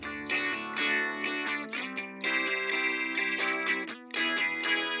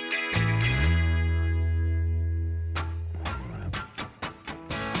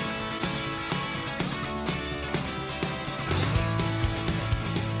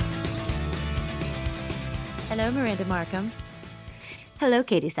Hello, Miranda Markham. Hello,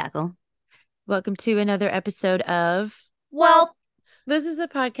 Katie Sackle. Welcome to another episode of Well, This is a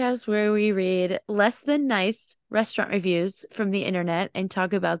podcast where we read less than nice restaurant reviews from the internet and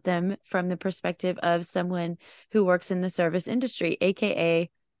talk about them from the perspective of someone who works in the service industry, aka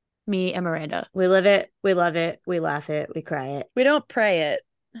me and Miranda. we live it, we love it, we laugh it, we cry it. We don't pray it.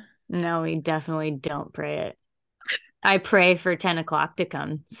 No, we definitely don't pray it. I pray for 10 o'clock to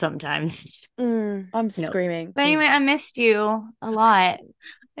come sometimes. I'm Nope. screaming. But anyway, I missed you a lot.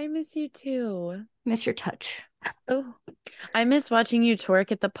 I miss you too. Miss your touch. Oh, I miss watching you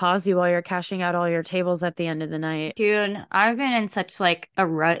twerk at the posse while you're cashing out all your tables at the end of the night. Dude, I've been in such like a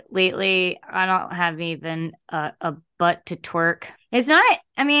rut lately. I don't have even a butt to twerk. It's not,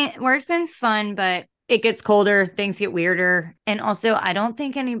 I mean, work's been fun, but it gets colder, things get weirder. And also, I don't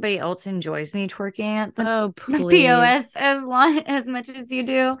think anybody else enjoys me twerking at the Oh, POS please. as much as you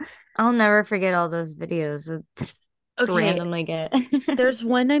do. I'll never forget all those videos of Okay, randomly get. there's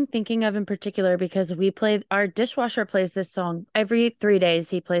one I'm thinking of in particular because our dishwasher plays this song every 3 days.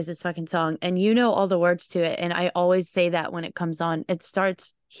 He plays this fucking song, and you know all the words to it. And I always say that when it comes on. It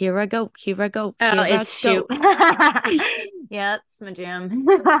starts, here I go, here I go, Oh, here I it's go. shoot. Yeah, it's my jam.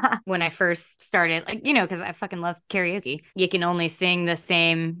 When I first started, like, because I fucking love karaoke. You can only sing the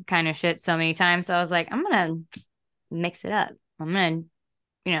same kind of shit so many times. So I was like, I'm gonna mix it up. I'm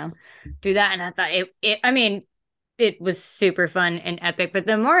gonna, do that. And I thought I mean, it was super fun and epic. But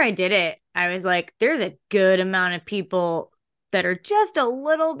the more I did it, I was like, there's a good amount of people that are just a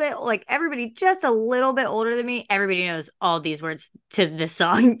little bit like everybody, just a little bit older than me. Everybody knows all these words to this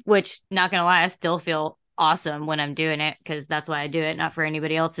song, which, not gonna lie, I still feel awesome when I'm doing it because that's why I do it, not for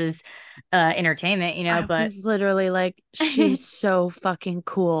anybody else's entertainment, I but was literally like, she's so fucking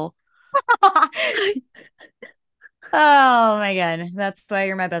cool. oh my god, that's why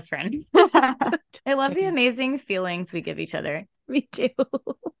you're my best friend. I love the Kidding. amazing feelings we give each other Me too.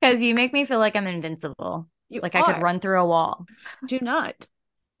 because you make me feel like I'm invincible, You like I could are. run through a wall. Do not,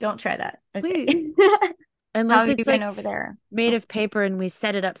 Don't try that. Okay. please. How Unless have you it's been like over there? made Oh, of paper and we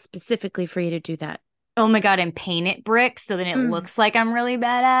set it up specifically for you to do that. oh my god, and paint it bricks so then it Mm, looks like I'm really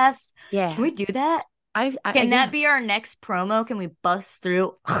badass. Can yeah. we do that? Can that Yeah, be our next promo? Can we bust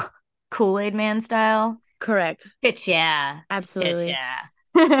through Kool-Aid Man style? correct. Bitch, yeah. Bitch, Absolutely.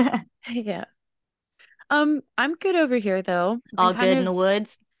 yeah. Yeah. I'm good over here though. Been All kind good in the of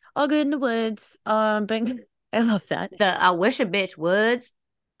woods. all good in the woods. But I love that. The I wish a bitch would.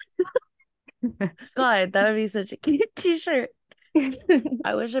 God, that would be such a cute t-shirt.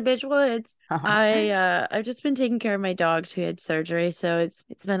 I wish a bitch would. I've just been taking care of my dog who had surgery, so it's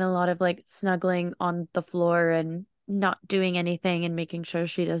been a lot of like snuggling on the floor and not doing anything and making sure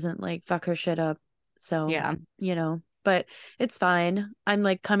she doesn't like fuck her shit up. So, Yeah. but it's fine. I'm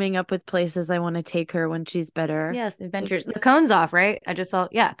like coming up with places I want to take her when she's better. Yes, adventures. The cone's off, right?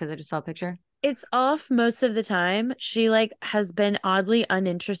 Yeah, because I just saw a picture. It's off most of the time. She like has been oddly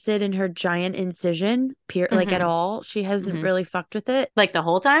uninterested in her giant incision, like at Mm-hmm. all. She hasn't Mm-hmm. really fucked with it. Like the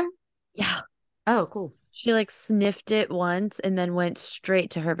whole time? Yeah. Oh, cool. She like sniffed it once and then went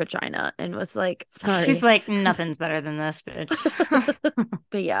straight to her vagina and was like, She's sorry. like, nothing's better than this, bitch.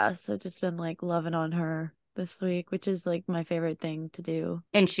 But yeah, so just been like loving on her this week, which is like my favorite thing to do.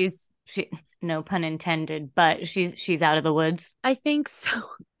 And she no pun intended, but she's out of the woods. I think so.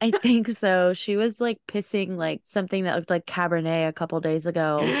 I think so. She was like pissing like something that looked like Cabernet a couple days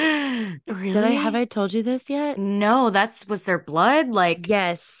ago. Have Really? I told you this yet? No, was their blood? Like,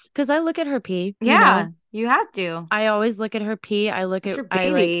 Yes, because I look at her pee. yeah, you have to. I always look at her pee. It's your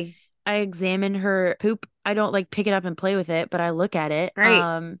baby. I examine her poop. I don't like pick it up and play with it, but I look at it. Great.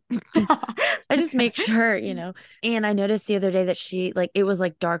 I just make sure. And I noticed the other day that she like it was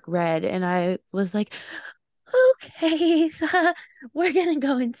like dark red, and I was like, okay, we're gonna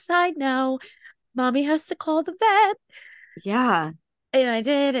go inside now. Mommy has to call the vet. Yeah. And I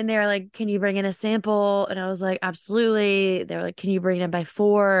did, and they were like, "Can you bring in a sample?" And I was like, "Absolutely." They were like, "Can you bring it in by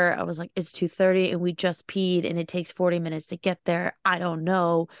 4?" I was like, "It's 2:30, and we just peed, and it takes 40 minutes to get there. I don't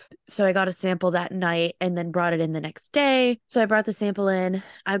know." So I got a sample that night, and then brought it in the next day. So I brought the sample in.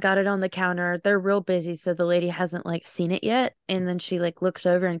 I got it on the counter. They're real busy, so the lady hasn't like seen it yet. And then she like looks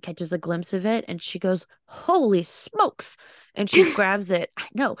over and catches a glimpse of it, and she goes, "Holy smokes!" And she grabs it. I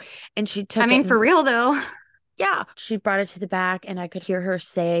know, and she I took it mean, for and real though. yeah, she brought it to the back, and I could hear her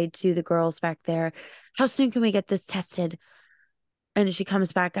say to the girls back there, "How soon can we get this tested?" And she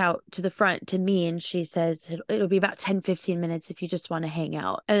comes back out to the front to me and she says, "It'll be about 10-15 minutes if you just want to hang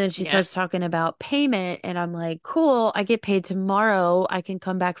out." And then she starts Yes. talking about payment. And I'm like, "Cool, I get paid tomorrow. I can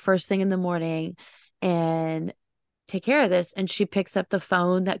come back first thing in the morning and take care of this. And she picks up the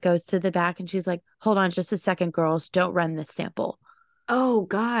phone that goes to the back and she's like, hold on just a second, girls. Don't run this sample. Oh,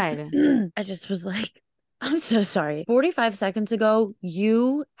 God. I just was like, I'm so sorry. 45 seconds ago,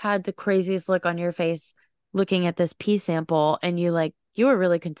 you had the craziest look on your face looking at this pee sample and you were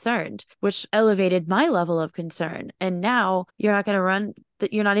really concerned, which elevated my level of concern. And now you're not going to run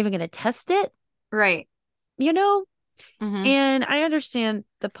that. You're not even going to test it, Right. you know? Mm-hmm. And I understand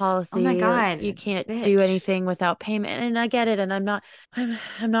the Oh my policy, like you God, can't do bitch. anything without payment. And I get it. And I'm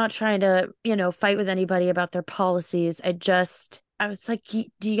not trying to, fight with anybody about their policies. I was like,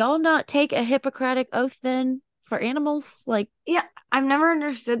 do y'all not take a Hippocratic oath then for animals? Like, Yeah, I've never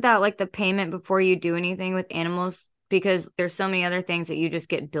understood that, like the payment before you do anything with animals, because there's so many other things that you just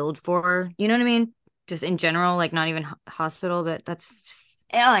get billed for. You know what I mean? Just in general, like not even hospital, but that's just,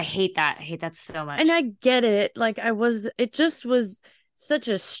 oh, I hate that. I hate that so and much. I get it. It just was such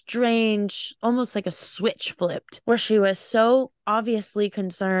a strange, almost like a switch flipped, where she was so obviously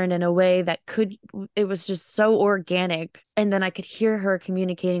concerned in a way it was just so organic. And then I could hear her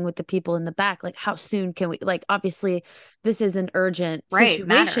communicating with the people in the back, like, how soon can we, like, obviously, this is an urgent Right,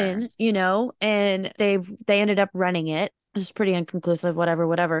 matter. situation, and they ended up running it. It was pretty inconclusive,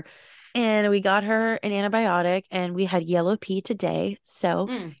 whatever. And we got her an antibiotic and we had yellow pee today. So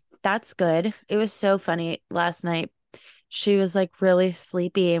Mm. that's good. It was so funny last night. She was like really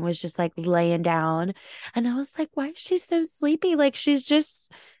sleepy and was just like laying down. And I was like, why is she so sleepy? Like she's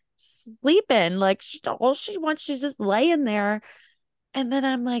just sleeping. Like all she wants, she's just laying there. And then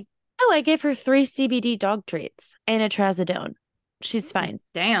I'm like, oh, I gave her 3 CBD dog treats and a trazodone. She's fine.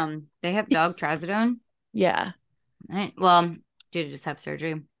 Damn, they have dog trazodone. Yeah. Right. Well, did just have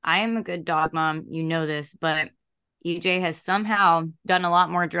surgery. I am a good dog mom. You know this, but EJ has somehow done a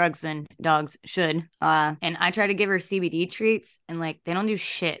lot more drugs than dogs should. And I try to give her CBD treats and like they don't do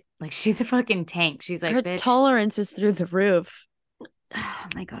shit. Like she's a fucking tank. She's like, Her bitch. tolerance is through the roof. Oh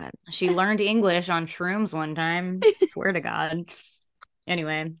my God. She learned English on shrooms one time. Swear to God.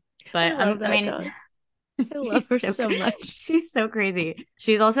 Anyway, I but love I that mean, dog. I love her so much. she's so crazy.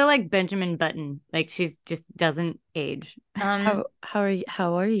 She's also like Benjamin Button. Like she's just doesn't age. How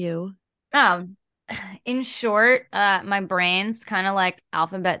are you? Oh, in short, my brain's kind of like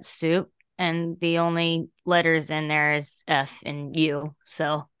alphabet soup, and the only letters in there is F and U.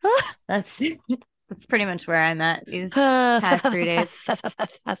 So that's that's pretty much where I'm at these past 3 days.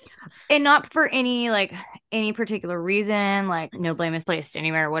 And not for any particular reason, like no blame is placed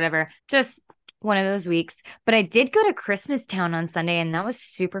anywhere, whatever. Just one of those weeks. But I did go to Christmas Town on Sunday, and that was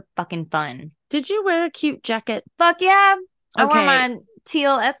super fucking fun. Did you wear a cute jacket? Fuck yeah. I wore Okay. my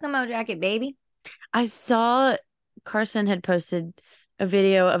teal Eskimo jacket, baby. I saw Carson had posted a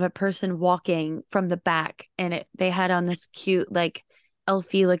video of a person walking from the back and they had on this cute, like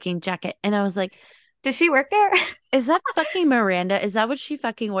elfy looking jacket. And I was like, Does she work there? is that fucking Miranda? Is that what she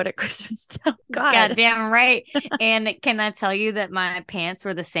fucking wore at Christmas Town? God. Goddamn right. And can I tell you that my pants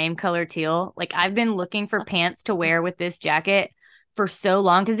were the same color teal? Like I've been looking for pants to wear with this jacket for so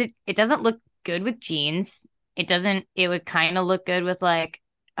long because it doesn't look good with jeans. It would kind of look good with like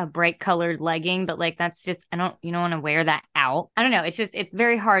a bright colored legging, but like that's just you don't want to wear that out. I don't know. It's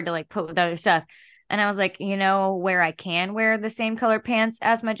very hard to like put with other stuff. And I was like, where I can wear the same color pants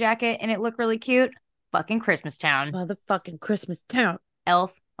as my jacket and it look really cute? Fucking Christmas Town. Motherfucking Christmas Town.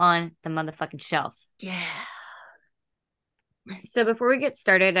 Elf on the motherfucking shelf. Yeah. So before we get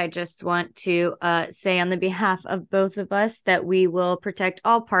started, I just want to say on the behalf of both of us that we will protect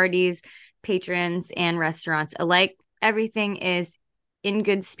all parties, patrons, and restaurants alike. Everything is in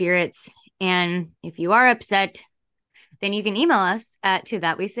good spirits. And if you are upset, then you can email us at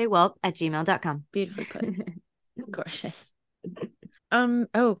tothatwesaywelp@gmail.com. Beautifully put. Gorgeous.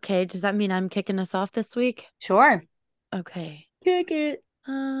 Okay. Does that mean I'm kicking us off this week? Sure. Okay. Kick it.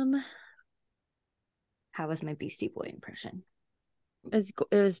 How was my Beastie Boy impression? It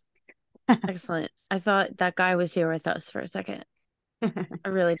was excellent. I thought that guy was here with us for a second. I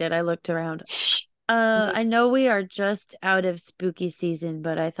really did. I looked around. I know we are just out of spooky season,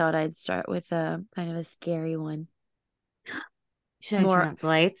 but I thought I'd start with a kind of a scary one. Should I turn up the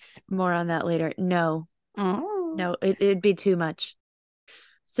lights? More on that later. No. Oh. No, it'd be too much.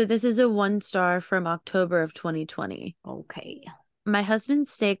 So this is a 1 star from October of 2020. Okay. My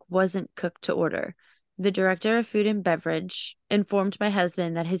husband's steak wasn't cooked to order. The director of food and beverage informed my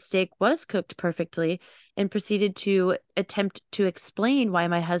husband that his steak was cooked perfectly and proceeded to attempt to explain why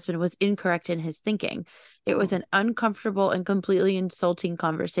my husband was incorrect in his thinking. It was an uncomfortable and completely insulting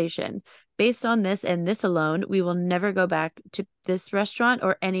conversation. Based on this and this alone, we will never go back to this restaurant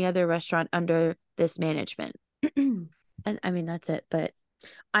or any other restaurant under this management. And I mean, that's it. But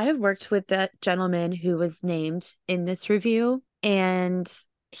I have worked with that gentleman who was named in this review, and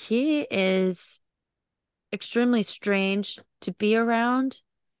he is extremely strange to be around.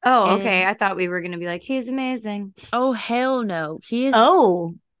 Oh, okay. And I thought we were gonna be like, he's amazing. oh, hell no. He is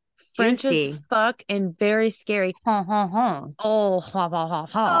Oh, French as juicy. fuck and very scary. Ha ha ha. Oh, ha ha ha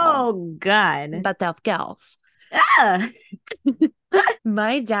ha. Oh God. But that gals. Ah.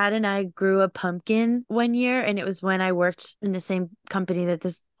 My dad and I grew a pumpkin one year, and it was when I worked in the same company that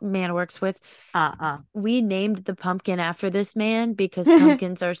this man works with. Uh-uh. We named the pumpkin after this man because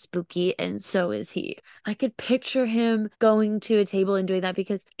pumpkins are spooky, and so is he. I could picture him going to a table and doing that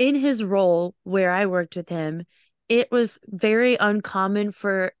because in his role where I worked with him, it was very uncommon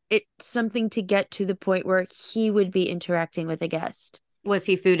for it something to get to the point where he would be interacting with a guest. Was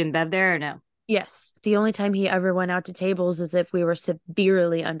he food and bev there or no? Yes. The only time he ever went out to tables is if we were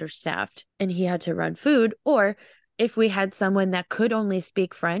severely understaffed and he had to run food, or if we had someone that could only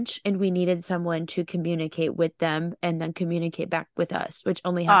speak French and we needed someone to communicate with them and then communicate back with us, which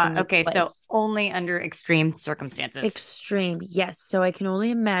only happened like Okay, so twice. only under extreme circumstances. Extreme, yes. So I can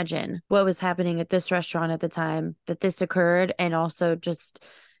only imagine what was happening at this restaurant at the time that this occurred, and also just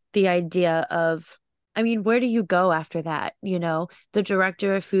the idea of, I mean, where do you go after that? You know, the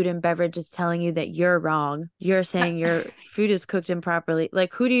director of food and beverage is telling you that you're wrong. You're saying your food is cooked improperly.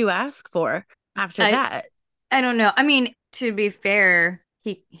 Like, who do you ask for after I that? I don't know. I mean, to be fair,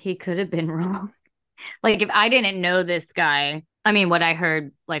 he could have been wrong. Like if I didn't know this guy, I mean, what I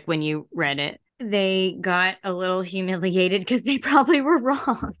heard like when you read it, they got a little humiliated because they probably were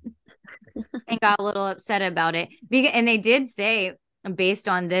wrong and got a little upset about it. And they did say, based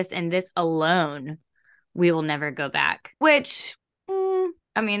on this and this alone, we will never go back. Which,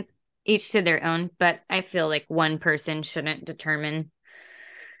 I mean, each to their own. But I feel like one person shouldn't determine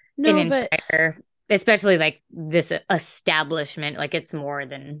an No, but entire, especially like this establishment. Like it's more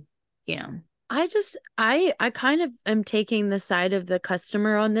than, you know. I kind of am taking the side of the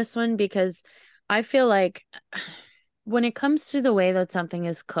customer on this one because I feel like when it comes to the way that something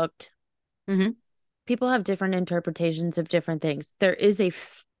is cooked, Mm-hmm. people have different interpretations of different things. There is a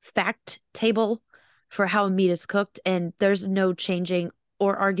fact table for how meat is cooked, and there's no changing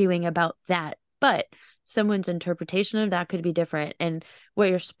or arguing about that. But someone's interpretation of that could be different. And what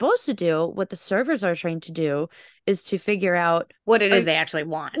you're supposed to do, what the servers are trained to do, is to figure out What it are, is they actually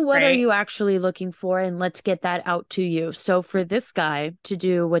want, what are right? you actually looking for, and let's get that out to you. So for this guy to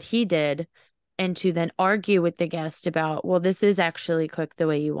do what he did and to then argue with the guest about, well, this is actually cooked the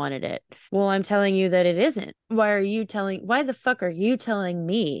way you wanted it. Well, I'm telling you that it isn't. Why the fuck are you telling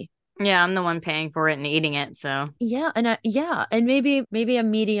me? Yeah, I'm the one paying for it and eating it, so. Yeah, and maybe a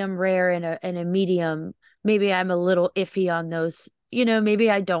medium rare and a medium, maybe I'm a little iffy on those. You know, maybe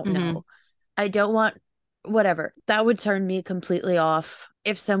I don't Mm-hmm. know. I don't want whatever. That would turn me completely off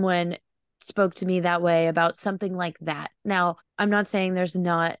if someone spoke to me that way about something like that. Now, I'm not saying there's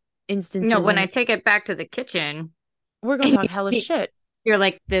not No, instances, when I and take it back to the kitchen, we're gonna talk hella shit. you're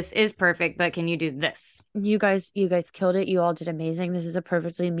like, this is perfect, but can you do this? You guys killed it. You all did amazing. This is a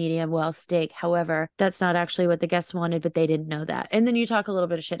perfectly medium well steak. However, that's not actually what the guests wanted, but they didn't know that. And then you talk a little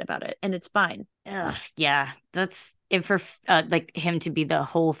bit of shit about it, and it's fine. Ugh, yeah, that's it for like him to be the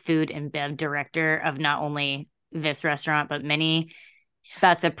whole food and bev director of not only this restaurant but many.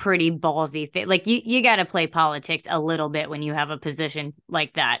 That's a pretty ballsy thing. Like you got to play politics a little bit when you have a position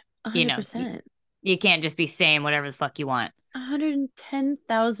like that. You know, you, 100%. you can't just be saying whatever the fuck you want.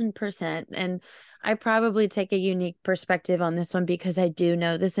 110,000%. And I probably take a unique perspective on this one because I do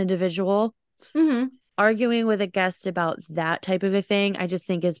know this individual. Mm-hmm. Arguing with a guest about that type of a thing, I just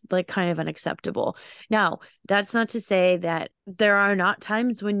think is like kind of unacceptable. Now, that's not to say that there are not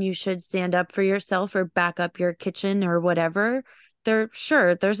times when you should stand up for yourself or back up your kitchen or whatever.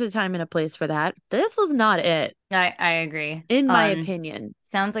 There's a time and a place for that. This was not it, I agree. in my opinion.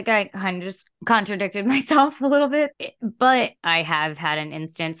 Sounds like I kind of just contradicted myself a little bit, but I have had an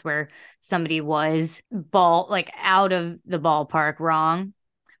instance where somebody was like out of the ballpark wrong.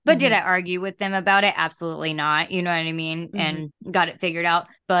 But did Hmm. I argue with them about it? Absolutely not. You know what I mean? Hmm. And got it figured out.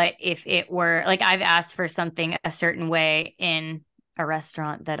 But if it were like I've asked for something a certain way in a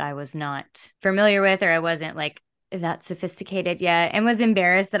restaurant that I was not familiar with, or I wasn't like that sophisticated yet, and was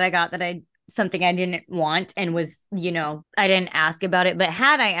embarrassed that I got that I something I didn't want and was, I didn't ask about it. But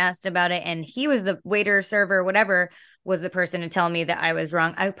had I asked about it and he was the waiter, server, whatever, was the person to tell me that I was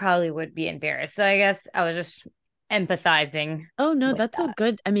wrong, I probably would be embarrassed. So I guess I was just empathizing Oh no, with that's a that.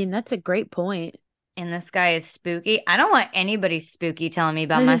 good, I mean, that's a great point. And this guy is spooky. I don't want anybody spooky telling me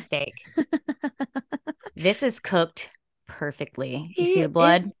about my steak. This is cooked perfectly. You see He the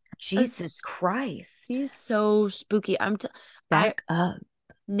blood? is a Jesus Christ. he's so spooky. I Back up.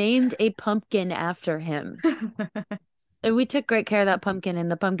 named a pumpkin after him. And we took great care of that pumpkin,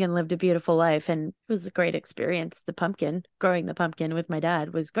 and the pumpkin lived a beautiful life, and it was a great experience. The pumpkin, growing the pumpkin with my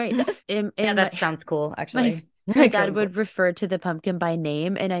dad was great. Yeah, And that sounds cool, my actually. my Go dad for would refer to the pumpkin by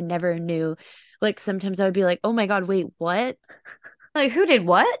name, and I never knew. Like sometimes I would be like, "Oh my God, wait, what?" Like, who did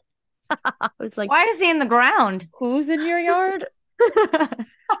what? I was like, Why is he in the ground? "Who's in your yard?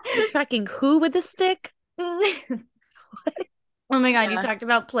 You're tracking who with a stick?" Oh my God, you Yeah. talked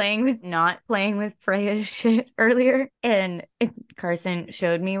about not playing with Freya's shit earlier. And Carson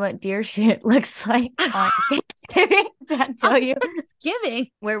showed me what deer shit looks like on Thanksgiving. Does that tell you? Thanksgiving.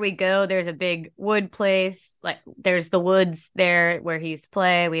 Where we go, there's a big wood place. Like there's the woods there where he used to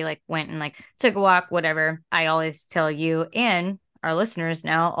play. We like went and like took a walk, whatever. I always tell you and our listeners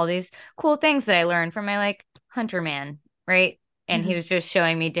now all these cool things that I learned from my like hunter man, right? And he was just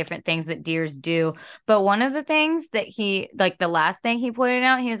showing me different things that deers do. But one of the things that he, like the last thing he pointed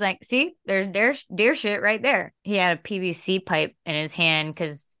out, he was like, see, there's deer shit right there. He had a PVC pipe in his hand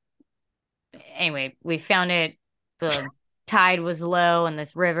because, anyway, we found it. The tide was low in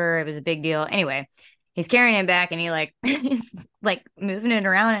this river. It was a big deal. Anyway, he's carrying it back and he like, he's like moving it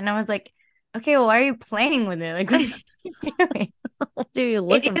around. And I was like, okay, well, why are you playing with it? Like, what are you doing? What are you It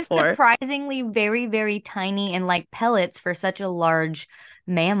looking is for? surprisingly very, very tiny and like pellets for such a large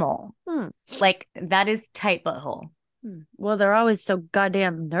mammal. Hmm. Like that is tight butthole. Well, they're always so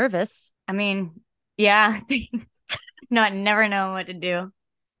goddamn nervous. I mean, yeah, not never know what to do.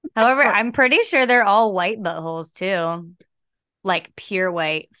 However, Or I'm pretty sure they're all white buttholes too. Like pure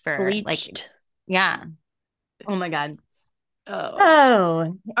white fur. Like, bleached. yeah. Oh my God. Oh. Oh,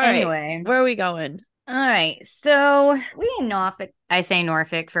 All right. anyway. Where are we going? All right. So we in Norfolk. I say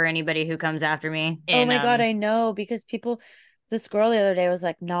Norfolk for anybody who comes after me. Oh In my God, I know because this girl the other day was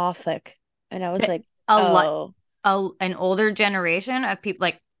like Norfolk, and I was like, a lot oh, an older generation of people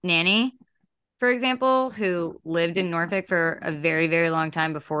like Nanny, for example, who lived in Norfolk for a very, very long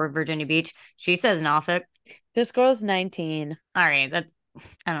time before Virginia Beach. She says Norfolk. this girl's 19. All right, that's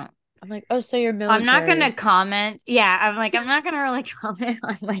I don't. I'm like, oh, so you're I'm not gonna military. comment. Yeah, I'm like I'm not gonna really comment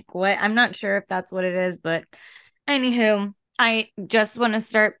on like what. I'm not sure if that's what it is, but anywho, I just want to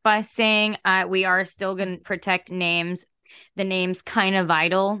start by saying we are still gonna protect names. The name's kind of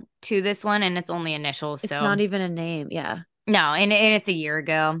vital to this one, and it's only initials, It's so not even a name. Yeah. no, and it's a year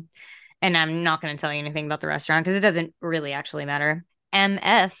ago. And I'm not going to tell you anything about the restaurant because it doesn't really actually matter.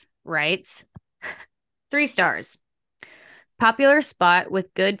 MF writes 3 stars. Popular spot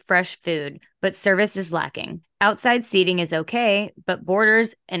with good fresh food, but service is lacking. Outside seating is okay, but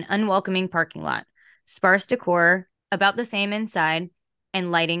borders an unwelcoming parking lot. Sparse decor, about the same inside,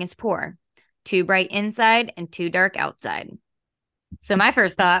 and lighting is poor. Too bright inside and too dark outside. So my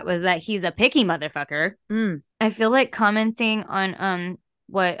first thought was that he's a picky motherfucker. Mm. I feel like commenting on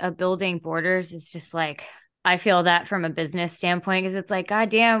what a building borders is just like I feel that from a business standpoint because it's like god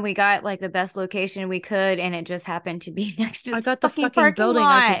damn we got like the best location we could and it just happened to be next to I this got the fucking fucking parking building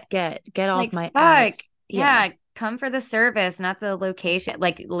I could lot. get off Like my fuck. ass. Yeah. Yeah, come for the service, not the location.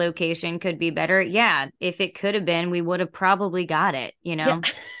 Like location could be better. Yeah, if it could have been, we would have probably got it, you Yeah. know.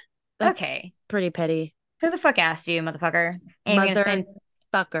 That's Okay. pretty petty. Who the fuck asked you, motherfucker? Ain't gonna spend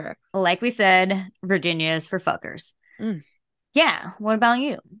Motherfucker. like we said, Virginia is for fuckers. Mm. Yeah. What about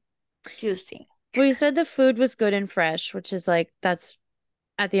you? Juicy. Well, you said the food was good and fresh, which is like, that's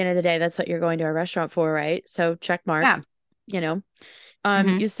at the end of the day, that's what you're going to a restaurant for, right? So check mark, Yeah. you know.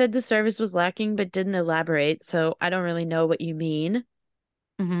 Mm-hmm. You said the service was lacking, but didn't elaborate. So I don't really know what you mean.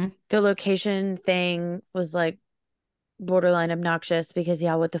 Mm-hmm. The location thing was like borderline obnoxious because,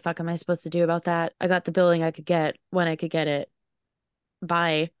 yeah, what the fuck am I supposed to do about that? I got the building I could get when I could get it.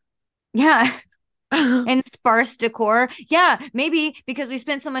 Bye. Yeah. On And sparse decor. Yeah. Maybe because we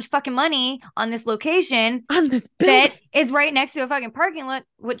spent so much fucking money on this location this building. that is right next to a fucking parking lot,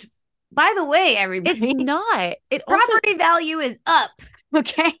 which, by the way, It's everybody, not. It also, property value is up.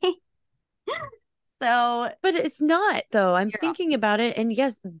 Okay. So but it's not though. I'm you're thinking about it. And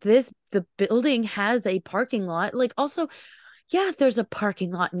yes, the building has a parking lot. Like, also, yeah, there's a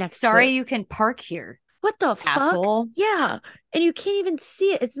parking lot next to sorry it. you can park here, What the fuck? asshole. Yeah. And you can't even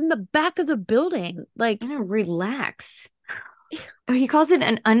see it. It's in the back of the building. Like, I'm gonna relax. Oh, he calls it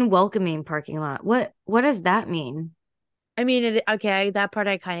an unwelcoming parking lot. What does that mean? I mean, okay, that part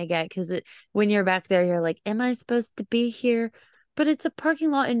I kind of get because when you're back there, you're like, am I supposed to be here? But it's a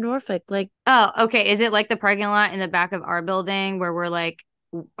parking lot in Norfolk. Like, Oh, okay. Is it like the parking lot in the back of our building where we're like,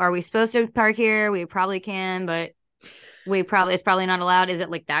 are we supposed to park here? We probably can, but it's probably not allowed. Is it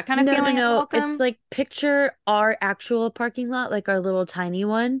like that kind of no, no, feeling of no. It's welcome? like picture our actual parking lot, like our little tiny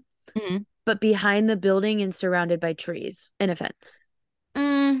one, Mm-hmm. but behind the building and surrounded by trees and a fence.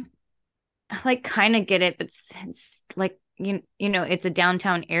 I like kind of get it, but it's like it's a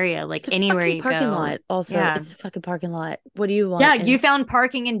downtown area. Like It's a anywhere fucking you parking go, lot. Also, yeah, it's a fucking parking lot. What do you yeah. want? You found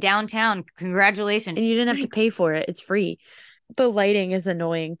parking in downtown. Congratulations. And you didn't have to Like, pay for it. It's free. The lighting is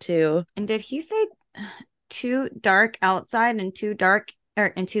annoying too. and did he say too dark outside and too dark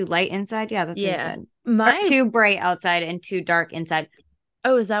and too light inside? Yeah, that's what he Yeah. said. Or My too bright outside and too dark inside.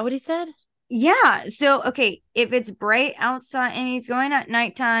 Oh, is that what he said? Yeah. So, okay, if it's bright outside and he's going at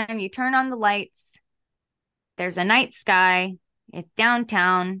nighttime, you turn on the lights, there's a night sky, it's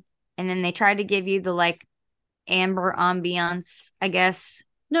downtown, and then they try to give you the like amber ambiance, I guess,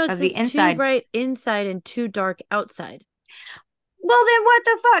 No, it of the says too inside. bright inside and too dark outside. Well, then what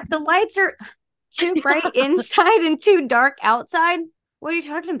the fuck? The lights are too bright inside and too dark outside? What are you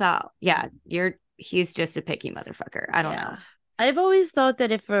talking about? Yeah, he's just a picky motherfucker. I don't Yeah. know. I've always thought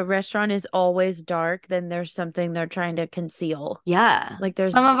that if a restaurant is always dark, then there's something they're trying to conceal. Yeah. Like Some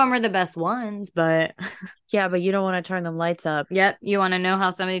there's, of them are the best ones, but yeah, but you don't want to turn them lights up. yep. You want to know how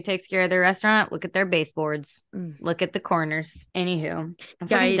somebody takes care of their restaurant? Look at their baseboards. Mm. Look at the corners. Anywho, I'm fucking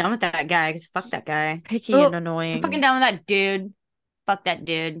Guy, done with that guy. 'Cause fuck that guy. picky and Oh, I'm fucking annoying. done with that dude. Fuck that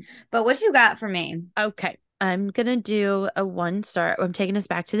dude. But what you got for me? Okay. I'm gonna do a 1 star. I'm taking us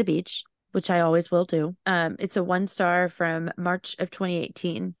back to the beach, which I always will do. It's a 1 star from March of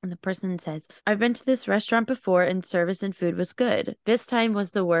 2018. And the person says, I've been to this restaurant before and service and food was good. This time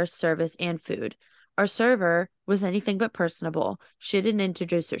was the worst service and food. Our server was anything but personable. She didn't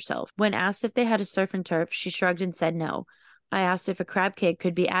introduce herself. When asked if they had a surf and turf, she shrugged and said no. I asked if a crab cake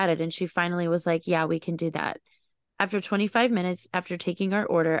could be added, and she finally was like, yeah, we can do that. After 25 minutes after taking our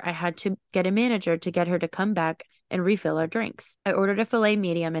order, I had to get a manager to get her to come back and refill our drinks. I ordered a filet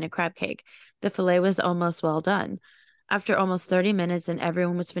medium and a crab cake. The filet was almost well done. After almost 30 minutes and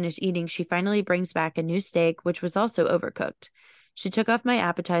everyone was finished eating, she finally brings back a new steak, which was also overcooked. She took off my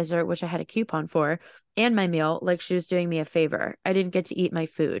appetizer, which I had a coupon for, and my meal like she was doing me a favor. I didn't get to eat my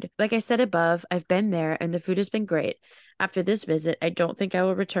food. Like I said above, I've been there and the food has been great. After this visit, I don't think I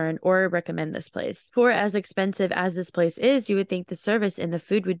will return or recommend this place. For as expensive as this place is, you would think the service and the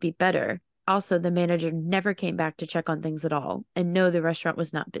food would be better. Also, the manager never came back to check on things at all. And no, the restaurant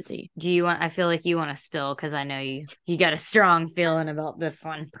was not busy. I feel like you want to spill because I know you got a strong feeling about this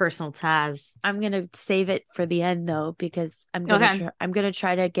one. Personal ties. I'm going to save it for the end though, because Okay. I'm going to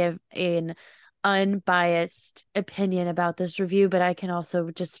try to give an unbiased opinion about this review, but I can also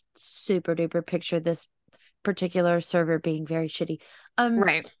just super duper picture this particular server being very shitty.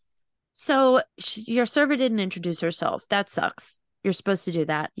 Right. So your server didn't introduce herself. That sucks. You're supposed to do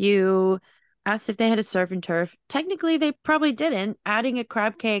that. You asked if they had a surf and turf. Technically, they probably didn't. Adding a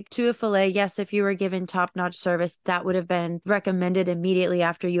crab cake to a filet, yes, if you were given top-notch service, that would have been recommended immediately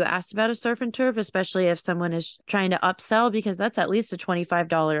after you asked about a surf and turf, especially if someone is trying to upsell, because that's at least a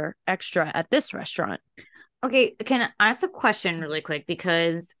 $25 extra at this restaurant. Okay, can I ask a question really quick?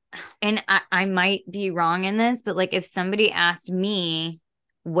 Because, and I might be wrong in this, but like if somebody asked me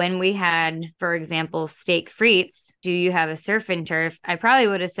when we had, for example, steak frites, do you have a surf and turf? I probably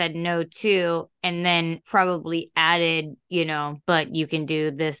would have said no too, and then probably added, but you can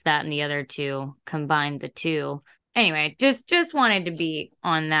do this, that, and the other two, combine the two. Anyway, just wanted to be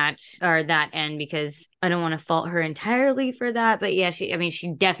on that or that end because I don't want to fault her entirely for that. But yeah,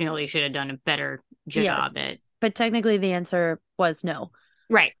 she definitely should have done a better job Yes. at. But technically the answer was no.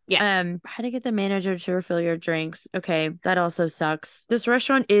 Right. Yeah. How to get the manager to refill your drinks. Okay, that also sucks. This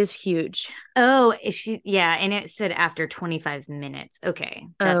restaurant is huge. Oh, yeah, and it said after 25 minutes. Okay.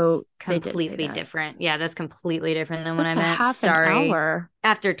 Oh, That's they did say completely that. different. Yeah, that's completely different than what I That's a meant. half an Sorry. hour.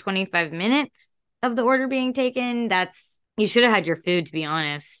 After 25 minutes of the order being taken, you should have had your food, to be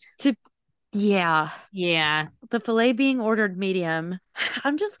honest. Yeah. Yeah. The filet being ordered medium.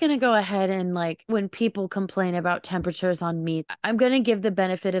 I'm just going to go ahead and when people complain about temperatures on meat, I'm going to give the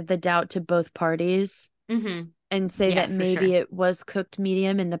benefit of the doubt to both parties Mm-hmm. and say Yeah, that for maybe sure. it was cooked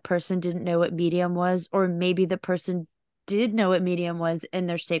medium and the person didn't know what medium was, or maybe the person did know what medium was and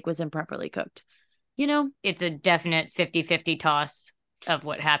their steak was improperly cooked. It's a definite 50-50 toss of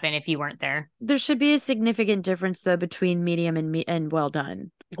what happened if you weren't there. There should be a significant difference though between medium and well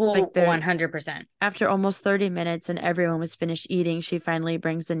done. Oh, 100%. After almost 30 minutes and everyone was finished eating, she finally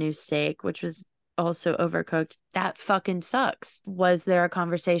brings a new steak, which was also overcooked. That fucking sucks. Was there a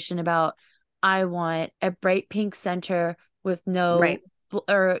conversation about, I want a bright pink center with no, Right.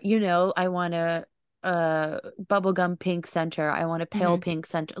 or, I want a bubblegum pink center. I want a pale Mm-hmm. pink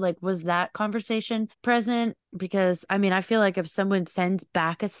center. Was that conversation present? Because I feel like if someone sends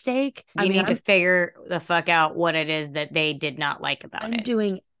back a steak, You need to figure the fuck out what it is that they did not like about I'm it.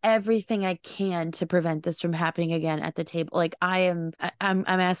 doing everything I can to prevent this from happening again at the table. Like I'm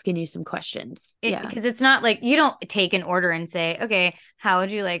asking you some questions. Yeah. Because it's not like you don't take an order and say, okay, how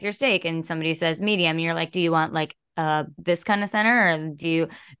would you like your steak? And somebody says medium. And you're like, do you want like this kind of center, or do you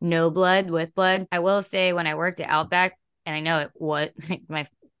no blood, with blood? I will say, when I worked at Outback, and I know it what my,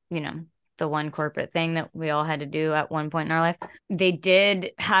 the one corporate thing that we all had to do at one point in our life, they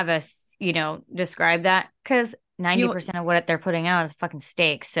did have us, describe that, because 90% of what they're putting out is fucking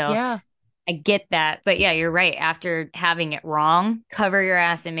steak. So Yeah. I get that. But yeah, you're right. After having it wrong, cover your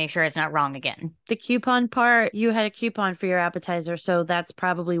ass and make sure it's not wrong again. The coupon part, you had a coupon for your appetizer, so that's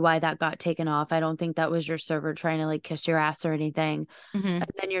probably why that got taken off. I don't think that was your server trying to like kiss your ass or anything. Mm-hmm.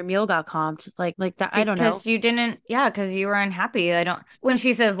 And then your meal got comped like that. I don't know. Because you didn't, because you were unhappy. When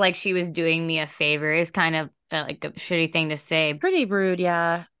she says like she was doing me a favor, is kind of like a shitty thing to say. Pretty rude,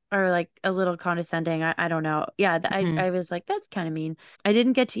 yeah. Or like a little condescending. I don't know. Yeah, I was like, that's kind of mean. I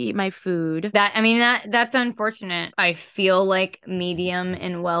didn't get to eat my food. That's unfortunate. I feel like medium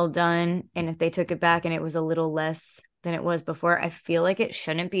and well done. And if they took it back and it was a little less than it was before, I feel like it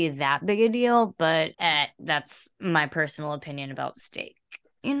shouldn't be that big a deal. But that's my personal opinion about steak.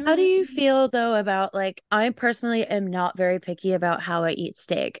 How do you feel though about like, I personally am not very picky about how I eat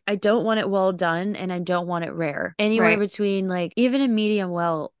steak. I don't want it well done and I don't want it rare. Anywhere between like even a medium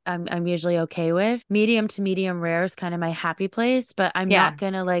well, I'm usually okay with. Medium to medium rare is kind of my happy place, but I'm not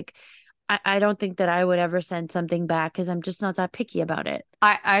gonna like I don't think that I would ever send something back because I'm just not that picky about it.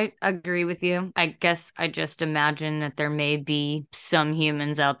 I agree with you. I guess I just imagine that there may be some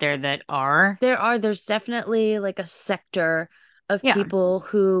humans out there that are. There's definitely like a sector of people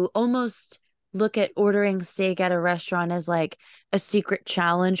who almost look at ordering steak at a restaurant as like a secret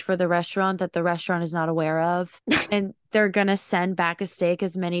challenge for the restaurant that the restaurant is not aware of. And they're going to send back a steak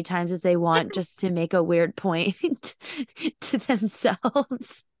as many times as they want just to make a weird point to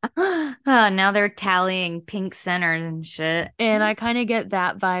themselves. Now they're tallying pink centers and shit. And I kind of get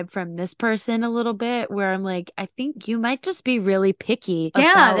that vibe from this person a little bit, where I'm like, I think you might just be really picky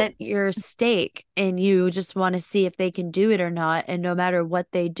about your steak and you just want to see if they can do it or not. And no matter what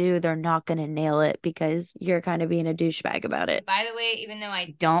they do, they're not going to nail it because you're kind of being a douchebag about it. By the way, even though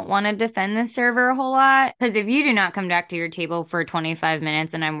I don't want to defend the server a whole lot, because if you do not come back to your table for 25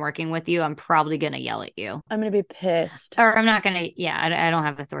 minutes and I'm working with you, I'm probably going to yell at you. I'm going to be pissed. Or I'm not going to, I don't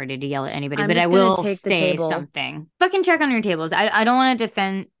have authority to yell at anybody, but I will say something. Fucking check on your tables. I don't want to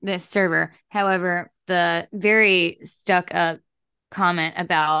defend this server. However, the very stuck up comment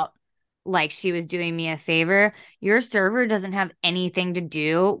about like she was doing me a favor, your server doesn't have anything to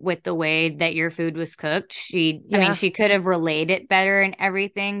do with the way that your food was cooked. I mean, she could have relayed it better and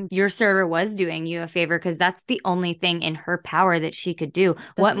everything. Your server was doing you a favor because that's the only thing in her power that she could do.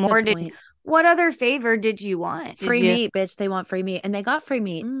 What other favor did you want? Free meat, bitch. They want free meat. And they got free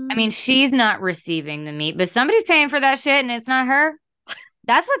meat. I mean, she's not receiving the meat, but somebody's paying for that shit and it's not her.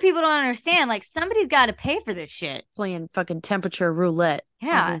 That's what people don't understand. Like, somebody's got to pay for this shit. Playing fucking temperature roulette.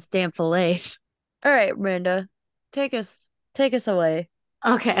 Yeah. These damn fillets. All right, Miranda. Take us away.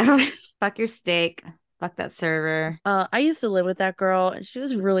 Okay. Fuck your steak. Fuck that server. I used to live with that girl and she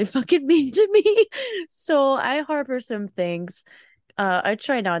was really fucking mean to me. So I harbor some things. I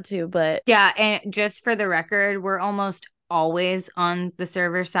try not to, but yeah, and just for the record, we're almost always on the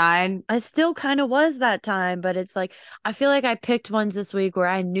server side. I still kind of was that time, but it's like I feel like I picked ones this week where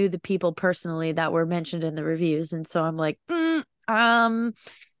I knew the people personally that were mentioned in the reviews, and so I'm like,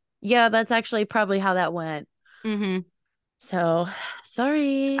 yeah, that's actually probably how that went. So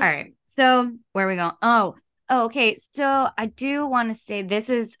sorry. All right, so where are we going? Oh, okay. So I do want to say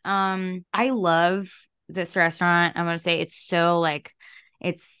this is I love this restaurant. I'm gonna say it's so like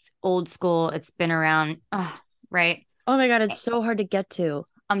it's old school. It's been around. Oh, right. Oh my God, it's so hard to get to.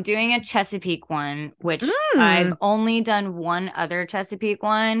 I'm doing a Chesapeake one, which I've only done one other Chesapeake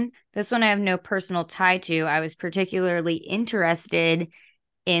one. This one I have no personal tie to. I was particularly interested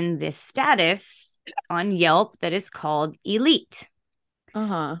in this status on Yelp that is called Elite.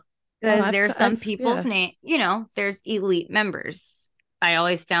 Because there's some people's name, there's elite members. I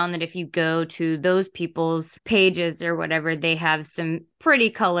always found that if you go to those people's pages or whatever, they have some pretty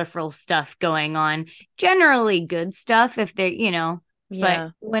colorful stuff going on. Generally good stuff if they're,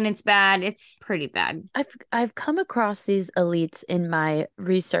 but when it's bad, it's pretty bad. I've come across these elites in my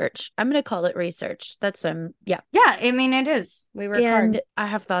research. I'm going to call it research. That's yeah. Yeah, I mean, it is. We work hard. I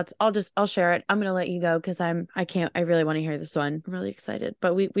have thoughts. I'll share it. I'm going to let you go because I really want to hear this one. I'm really excited,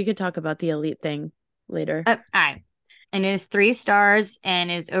 but we could talk about the elite thing later. All right. And it is 3 stars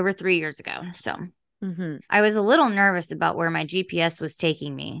and is over 3 years ago. So I was a little nervous about where my GPS was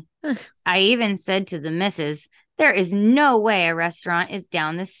taking me. I even said to the missus, There is no way a restaurant is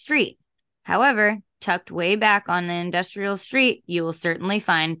down the street. However, tucked way back on the industrial street, you will certainly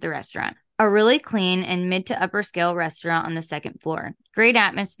find the restaurant. A really clean and mid to upper scale restaurant on the second floor. Great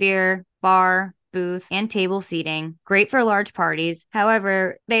atmosphere, bar, booth, and table seating. Great for large parties.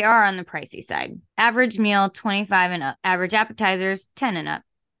 However, they are on the pricey side. Average meal, 25 and up. Average appetizers, 10 and up.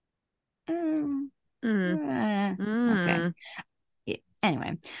 Okay. Mm.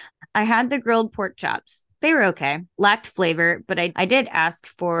 Anyway, I had the grilled pork chops. They were okay. Lacked flavor, but I did ask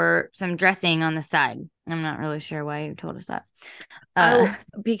for some dressing on the side. I'm not really sure why you told us that.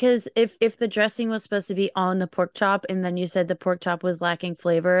 Because if the dressing was supposed to be on the pork chop and then you said the pork chop was lacking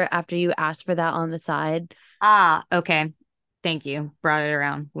flavor after you asked for that on the side. Okay. Thank you. Brought it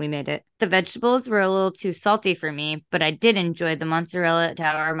around. We made it. The vegetables were a little too salty for me, but I did enjoy the mozzarella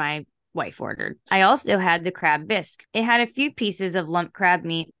tower my wife ordered. I also had the crab bisque. It had a few pieces of lump crab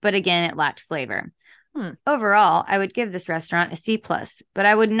meat, but again, it lacked flavor. Overall, I would give this restaurant a C+, but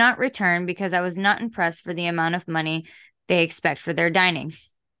I would not return because I was not impressed for the amount of money they expect for their dining.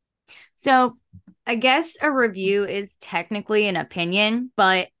 So I guess a review is technically an opinion,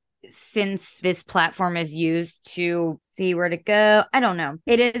 but since this platform is used to see where to go, I don't know.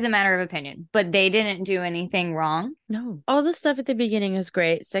 It is a matter of opinion, but they didn't do anything wrong. No. All the stuff at the beginning is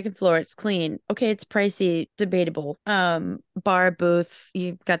great. Second floor, it's clean. Okay, it's pricey, debatable. Bar, booth,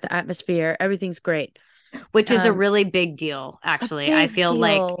 you've got the atmosphere, everything's great. Which is a really big deal, actually. I feel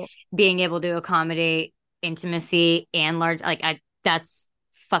like being able to accommodate intimacy and large, that's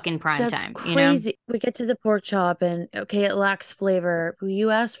fucking prime time. Crazy. You know? We get to the pork chop and okay, it lacks flavor. You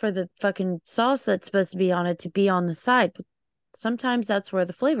ask for the fucking sauce that's supposed to be on it to be on the side. But sometimes that's where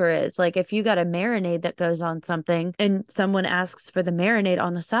the flavor is. Like if you got a marinade that goes on something and someone asks for the marinade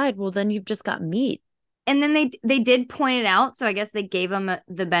on the side, well, then you've just got meat. And then they did point it out, so I guess they gave them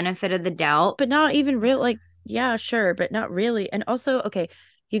the benefit of the doubt. But not even real, like, yeah, sure, but not really. And also, okay,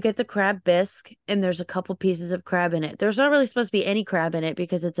 you get the crab bisque and there's a couple pieces of crab in it. There's not really supposed to be any crab in it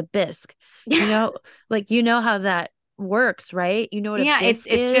because it's a bisque. You know, like you know how that works, right? You know what a bisque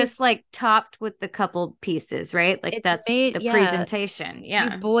is? It's just like topped with the couple pieces, right? Like that's the presentation.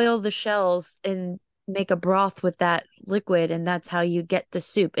 Yeah. You boil the shells and make a broth with that liquid and that's how you get the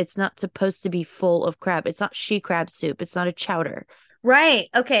soup. It's not supposed to be full of crab. It's not she crab soup. It's not a chowder. Right.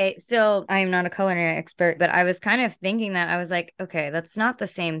 Okay. So I am not a culinary expert, but I was kind of thinking that I was like, okay, that's not the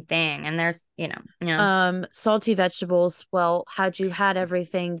same thing. And there's, salty vegetables. Well, had you had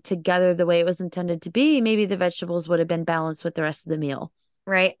everything together the way it was intended to be, maybe the vegetables would have been balanced with the rest of the meal.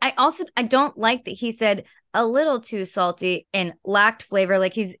 Right. I don't like that he said a little too salty and lacked flavor.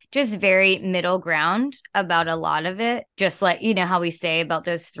 Like he's just very middle ground about a lot of it. Just like, you know, how we say about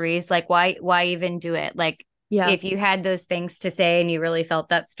those threes, like why even do it? Like, yeah, if you had those things to say and you really felt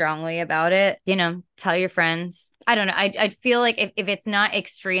that strongly about it, you know, tell your friends. I don't know. I'd feel like if it's not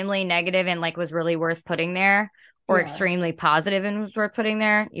extremely negative and like was really worth putting there or extremely positive and was worth putting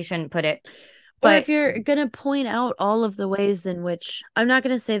there, you shouldn't put it. But if you're going to point out all of the ways in which I'm not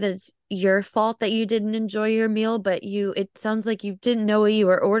going to say that it's your fault that you didn't enjoy your meal, but it sounds like you didn't know what you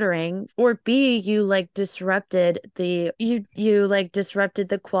were ordering, or B, you like disrupted you like disrupted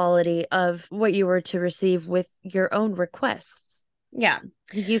the quality of what you were to receive with your own requests. Yeah.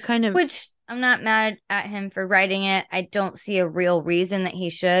 You kind of, which I'm not mad at him for writing it. I don't see a real reason that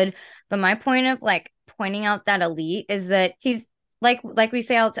he should. But my point of like pointing out that elite is that he's, like we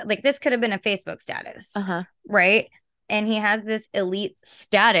say, like this could have been a Facebook status, right? And he has this elite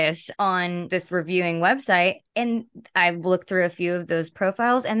status on this reviewing website. And I've looked through a few of those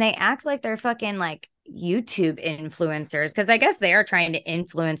profiles and they act like they're fucking like YouTube influencers. Because I guess they are trying to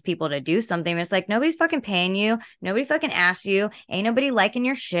influence people to do something. It's like, nobody's fucking paying you. Nobody fucking asked you. Ain't nobody liking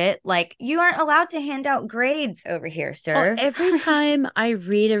your shit. Like, you aren't allowed to hand out grades over here, sir. Every time I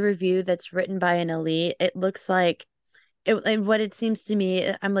read a review that's written by an elite, it looks like, and what it seems to me,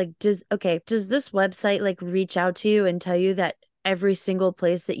 I'm like, does this website like reach out to you and tell you that every single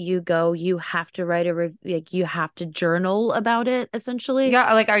place that you go, you have to write like you have to journal about it, essentially?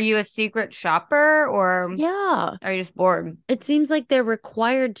 Yeah, like, are you a secret shopper or are you just bored? It seems like they're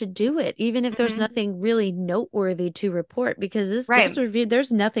required to do it, even if there's nothing really noteworthy to report, because this review,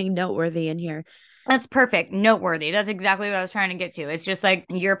 there's nothing noteworthy in here. That's perfect. Noteworthy. That's exactly what I was trying to get to. It's just like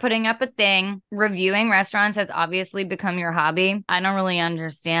you're putting up a thing, reviewing restaurants that's obviously become your hobby. I don't really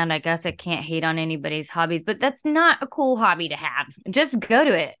understand. I guess I can't hate on anybody's hobbies, but that's not a cool hobby to have. Just go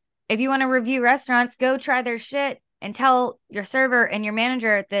to it. If you want to review restaurants, go try their shit and tell your server and your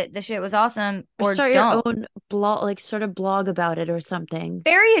manager that the shit was awesome. Or start your own blog, like sort of blog about it or something.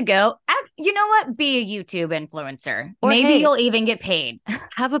 There you go. You know what? Be a YouTube influencer. Or Maybe hey, you'll even get paid.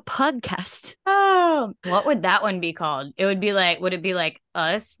 have a podcast. Oh, what would that one be called? It would be like, would it be like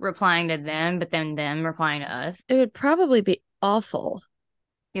us replying to them, but then them replying to us? It would probably be awful.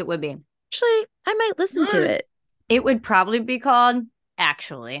 It would be. Actually, I might listen to it. It would probably be called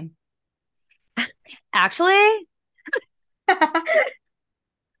Actually. Actually?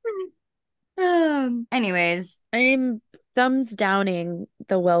 Anyways, I'm thumbs downing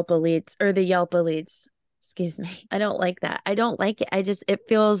the Whelp Elites or the Yelp Elites. Excuse me. I don't like that. I don't like it. It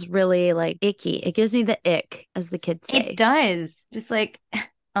feels really like icky. It gives me the ick, as the kids it say. does. Just like,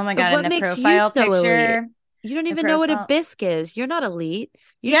 oh my But God, in what the makes you profile so elite? picture, You don't the even know what a profile. bisque is. You're not elite.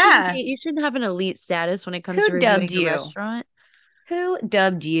 Yeah. You shouldn't have an elite status when it comes to Who dubbed reviewing a you? restaurant. Who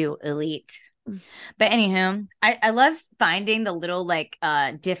dubbed you elite? But anywho, I love finding the little like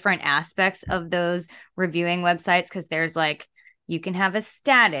different aspects of those reviewing websites because there's like you can have a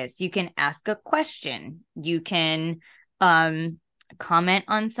status, you can ask a question, you can comment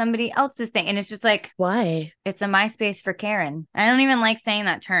on somebody else's thing. And it's just like Why? it's a MySpace for Karen. I don't even like saying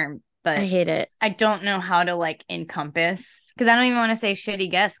that term, I but hate it. I don't know how to like encompass because I don't even want to say shitty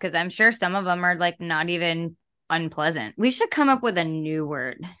guests because I'm sure some of them are like not even unpleasant. We should come up with a new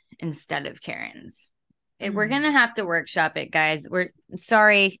word instead of Karen's. We're gonna have to workshop it, guys. We're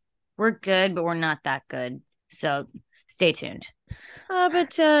sorry, we're good, but we're not that good. So stay tuned.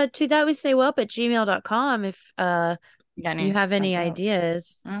 But to that we say welp at gmail.com if you have any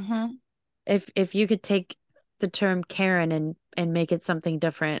ideas. Mm-hmm. If you could take the term Karen and make it something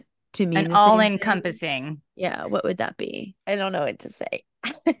different to mean An the same thing. all-encompassing. Yeah, what would that be? I don't know what to say.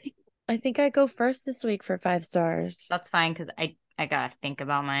 I think I go first this week for 5 stars. That's fine because I gotta think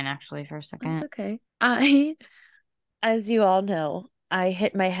about mine actually for a That's second. okay. As you all know, I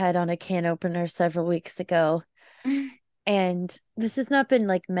hit my head on a can opener several weeks ago. And this has not been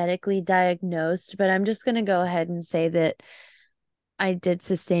like medically diagnosed, but I'm just gonna go ahead and say that I did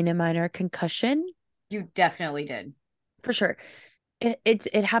sustain a minor concussion. You definitely did. For sure.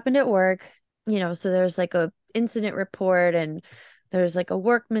 It happened at work, so there's like a incident report and there's like a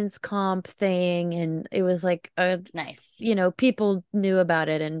workman's comp thing and it was like a Nice. people knew about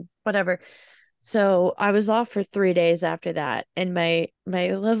it and whatever. So I was off for 3 days after that and my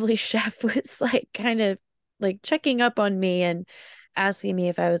lovely chef was like kind of like checking up on me and asking me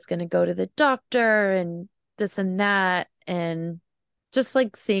if I was going to go to the doctor and this and that and just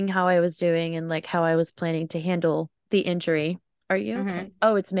like seeing how I was doing and like how I was planning to handle the injury. Are you okay? Mm-hmm.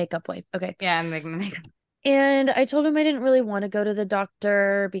 Oh, it's makeup wipe. Okay. Yeah, I'm making my makeup. And I told him I didn't really want to go to the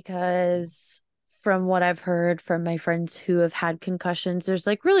doctor because from what I've heard from my friends who have had concussions, there's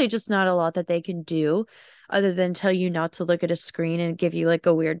like really just not a lot that they can do other than tell you not to look at a screen and give you like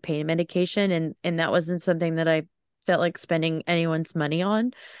a weird pain medication and that wasn't something that I felt like spending anyone's money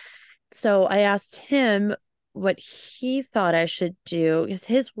on. So I asked him what he thought I should do because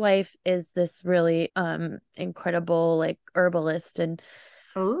his wife is this really incredible like herbalist and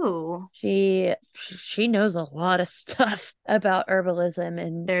Ooh. she knows a lot of stuff about herbalism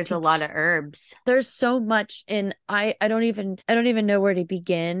and There's a lot of herbs. there's so much and I don't even know where to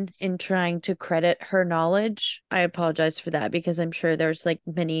begin in trying to credit her knowledge. I apologize for that because I'm sure there's like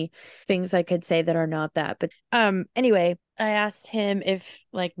many things I could say that are not that. But anyway, I asked him if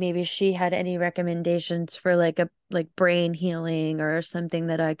like maybe she had any recommendations for like a like brain healing or something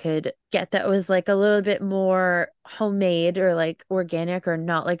that I could get that was like a little bit more homemade or like organic or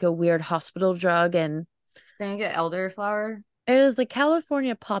not like a weird hospital drug. And Can you get elderflower? it was the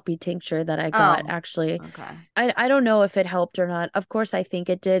California poppy tincture that I got, Oh, actually. okay. I don't know if it helped or not. Of course, I think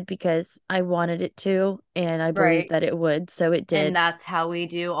it did because I wanted it to, and I believe Right. that it would. So it And did. that's how we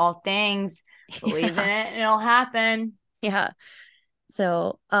do all things. Believe in Yeah. it and it'll happen. Yeah.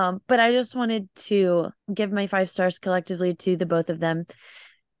 So, but I just wanted to give my 5 stars collectively to the both of them.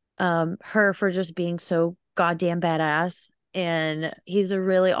 Her for just being so goddamn badass. And he's a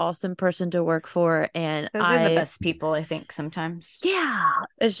really awesome person to work for. And Those are the best people, I think, sometimes. yeah,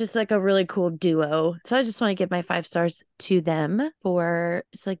 it's just like a really cool duo. So I just want to give my 5 stars to them for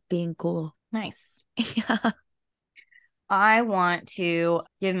just like being cool. Nice. Yeah. I want to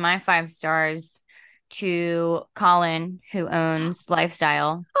give my 5 stars to Colin, who owns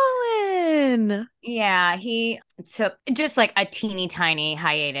Lifestyle. Colin. Yeah, he took just like a teeny tiny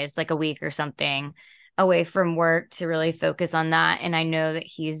hiatus, like a week or something away from work to really focus on that. And I know that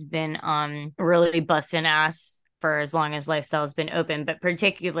he's been really busting ass for as long as Lifestyle's been open, but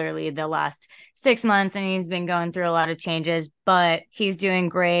particularly the last 6 months. And he's been going through a lot of changes, but he's doing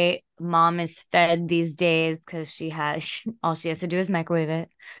great. Mom is fed these days because she has all she has to do is microwave it.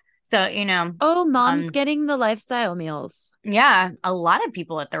 So, Oh, mom's um, getting the lifestyle meals. yeah, a lot of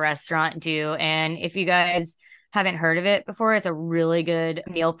people at the restaurant do. And if you guys haven't heard of it before, it's a really good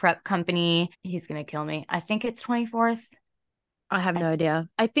meal prep company. He's gonna kill me. I think it's 24th. I have I no idea.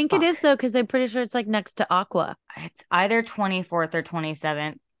 I think it fuck. is though, because I'm pretty sure it's like next to Aqua. It's either 24th or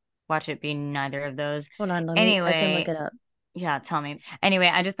 27th. Watch it be neither of those. Hold on, I can look Anyway, it up. yeah, tell me. Anyway,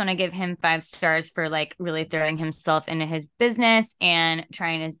 I just want to give him 5 stars for like really throwing himself into his business and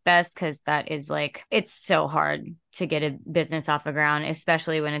trying his best because that is like, it's so hard to get a business off the ground,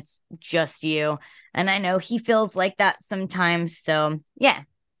 especially when it's just you. And I know he feels like that sometimes. So, yeah,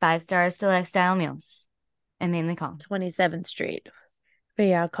 5 stars to Lifestyle Meals and mainly call. 27th Street. But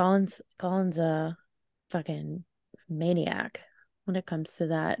yeah, Colin's a fucking maniac when it comes to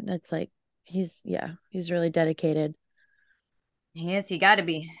that. It's like he's really dedicated. Yes, he got to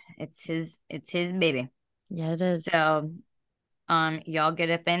be. It's his baby. Yeah, it is. So, y'all get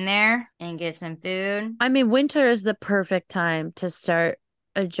up in there and get some food. I mean, winter is the perfect time to start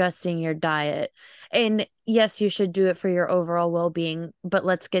adjusting your diet. And yes, you should do it for your overall well-being, but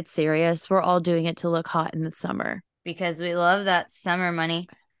let's get serious. We're all doing it to look hot in the summer. Because we love that summer money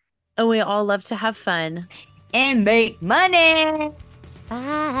And we all love to have fun. and make money.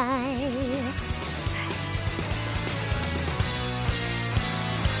 Bye.